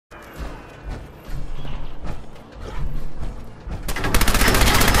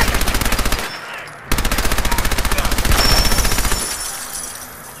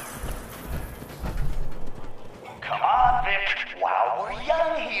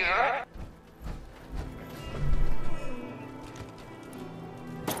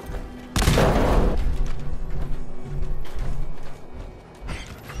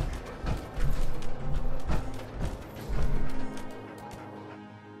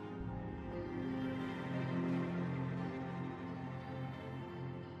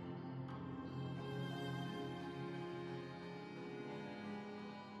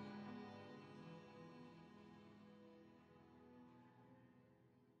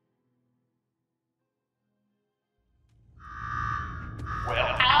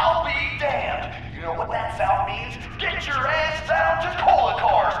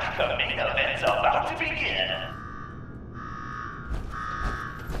The main event's about to begin.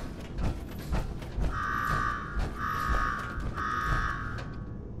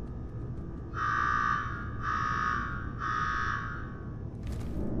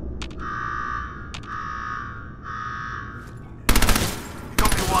 You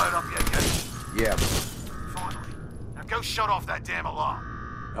got me wired up yet, Gage? Yeah. Finally. Now go shut off that damn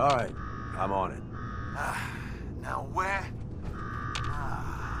alarm. All right. I'm on it. Now where?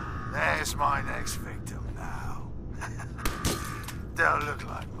 There's my next victim now. Don't look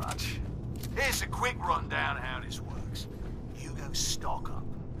like much. Here's a quick rundown of how this works. You go stock up,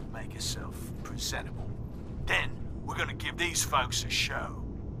 make yourself presentable. Then we're gonna give these folks a show.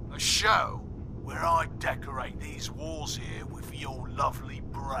 A show where I decorate these walls here with your lovely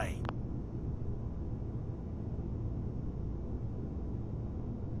brain.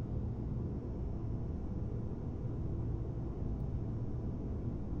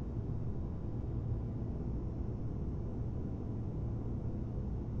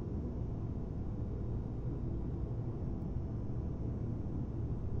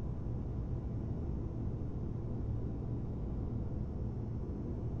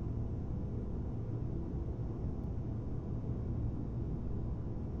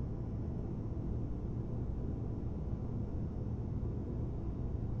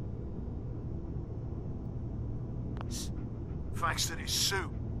 Thanks to this suit,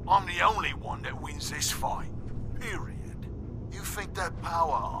 I'm the only one that wins this fight. Period. You think that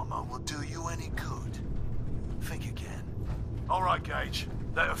power armor will do you any good? Think again. All right, Gage.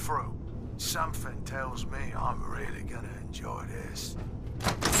 Let her through. Something tells me I'm really gonna enjoy this.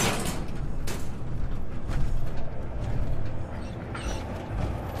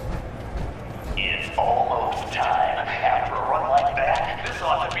 It's almost time. After a run like that, this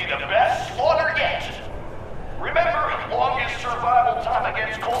ought to be the best slaughter yet. Remember, longest survival time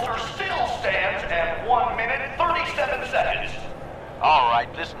against Coulter still stands at 1 minute 37 seconds. All right,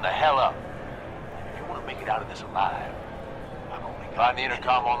 listen the hell up. If you want to make it out of this alive, I'm only gonna find the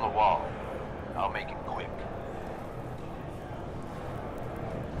intercom on the wall. I'll make it quick.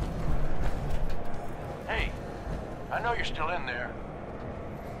 Hey, I know you're still in there.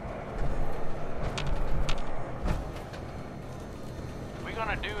 We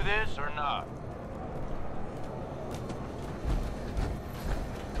gonna do this or not?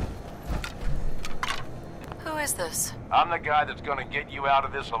 Who is this? I'm the guy that's gonna get you out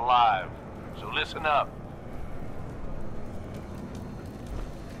of this alive. So listen up.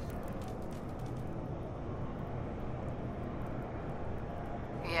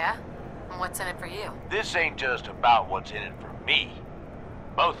 Yeah? And what's in it for you? This ain't just about what's in it for me.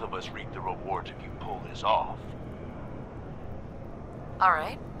 Both of us reap the rewards if you pull this off. All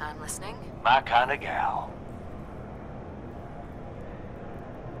right, I'm listening. My kind of gal.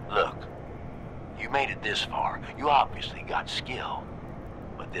 Look, you made it this far. You obviously got skill.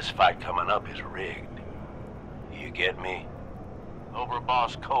 But this fight coming up is rigged. You get me? Over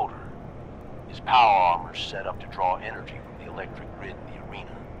Boss Coulter. His power armor's set up to draw energy from the electric grid in the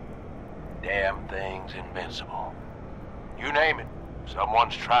arena. Damn thing's invincible. You name it,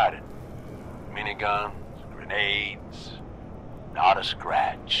 someone's tried it. Miniguns, grenades, not a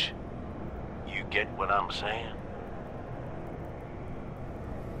scratch. You get what I'm saying?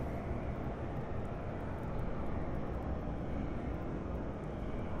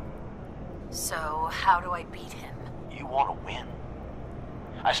 So, how do I beat him? You want to win?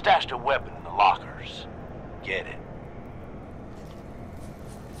 I stashed a weapon in the lockers. Get it.